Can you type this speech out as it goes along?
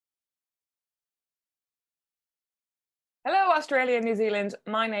Australia and New Zealand.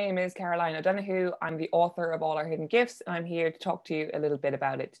 My name is Caroline O'Donoghue. I'm the author of All Our Hidden Gifts, and I'm here to talk to you a little bit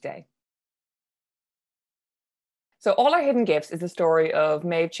about it today. So All Our Hidden Gifts is the story of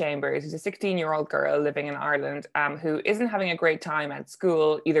Maeve Chambers, who's a 16-year-old girl living in Ireland who isn't having a great time at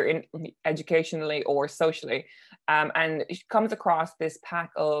school, either educationally or socially. And she comes across this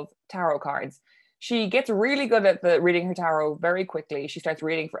pack of tarot cards. She gets really good at reading her tarot very quickly. She starts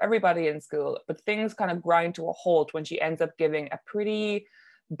reading for everybody in school, but things kind of grind to a halt when she ends up giving a pretty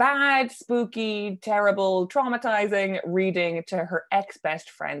bad, spooky, terrible, traumatizing reading to her ex-best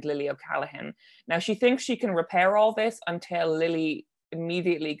friend, Lily O'Callaghan. Now, she thinks she can repair all this until Lily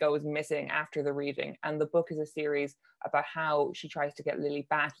immediately goes missing after the reading. And the book is a series about how she tries to get Lily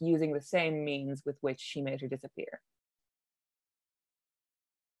back using the same means with which she made her disappear.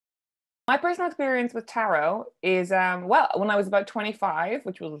 My personal experience with tarot is, well, when I was about 25,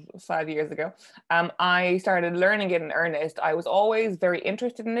 which was 5 years ago, I started learning it in earnest. I was always very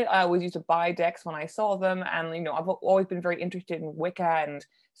interested in it. I always used to buy decks when I saw them. And, you know, I've always been very interested in Wicca and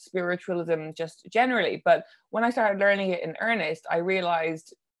spiritualism just generally. But when I started learning it in earnest, I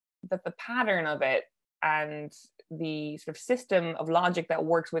realized that the pattern of it and the sort of system of logic that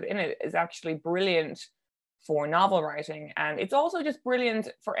works within it is actually brilliant for novel writing. And it's also just brilliant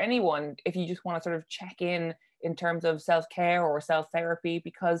for anyone if you just want to sort of check in terms of self-care or self-therapy,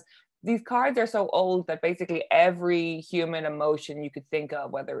 because these cards are so old that basically every human emotion you could think of,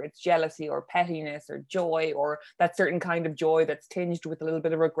 whether it's jealousy or pettiness or joy or that certain kind of joy that's tinged with a little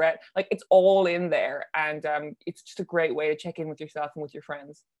bit of regret, like it's all in there. And it's just a great way to check in with yourself and with your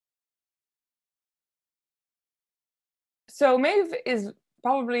friends. So Maeve is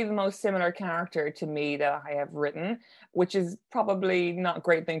probably the most similar character to me that I have written, which is probably not a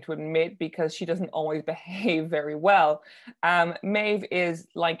great thing to admit because she doesn't always behave very well. Maeve is,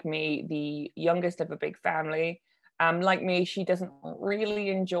 like me, the youngest of a big family. Like me, she doesn't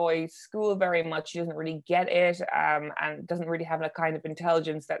really enjoy school very much. She doesn't really get it and doesn't really have a kind of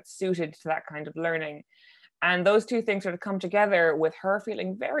intelligence that's suited to that kind of learning. And those two things sort of come together with her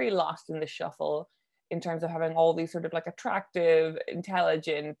feeling very lost in the shuffle in terms of having all these sort of like attractive,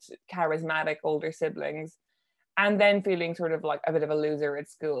 intelligent, charismatic older siblings, and then feeling sort of like a bit of a loser at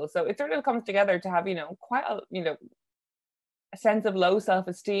school. So it sort of comes together to have, you know, quite a, you know, a sense of low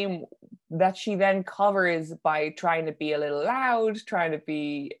self-esteem that she then covers by trying to be a little loud, trying to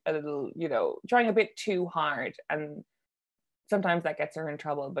be a little, you know, trying a bit too hard. And sometimes that gets her in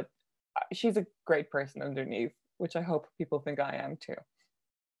trouble, but she's a great person underneath, which I hope people think I am too.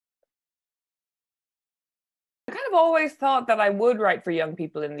 I've always thought that I would write for young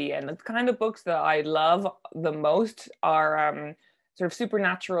people in the end. The kind of books that I love the most are sort of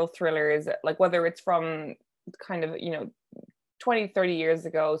supernatural thrillers, like whether it's from kind of, you know, 20, 30 years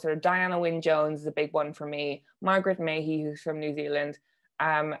ago, sort of Diana Wynne Jones is a big one for me, Margaret Mahy, who's from New Zealand,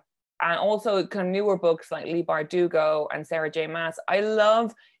 and also kind of newer books like Leigh Bardugo and Sarah J. Maas. I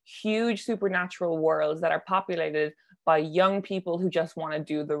love huge supernatural worlds that are populated by young people who just want to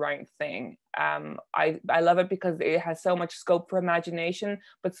do the right thing. I love it because it has so much scope for imagination,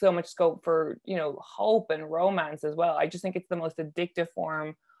 but so much scope for, you know, hope and romance as well. I just think it's the most addictive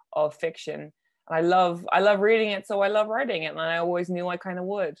form of fiction. And I love reading it, so I love writing it, and I always knew I kind of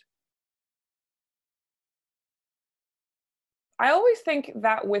would. I always think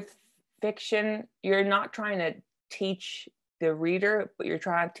that with fiction, you're not trying to teach the reader, but you're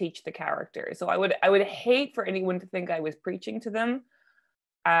trying to teach the character. So I would hate for anyone to think I was preaching to them,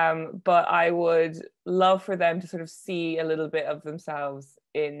 but I would love for them to sort of see a little bit of themselves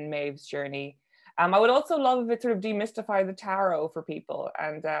in Maeve's journey. I would also love if it sort of demystify the tarot for people,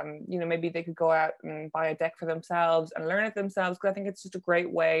 and you know, maybe they could go out and buy a deck for themselves and learn it themselves, because I think it's just a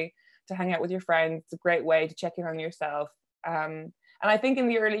great way to hang out with your friends. It's a great way to check in on yourself. And I think in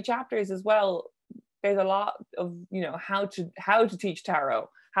the early chapters as well, there's a lot of, you know, how to teach tarot,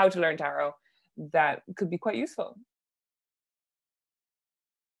 how to learn tarot, that could be quite useful.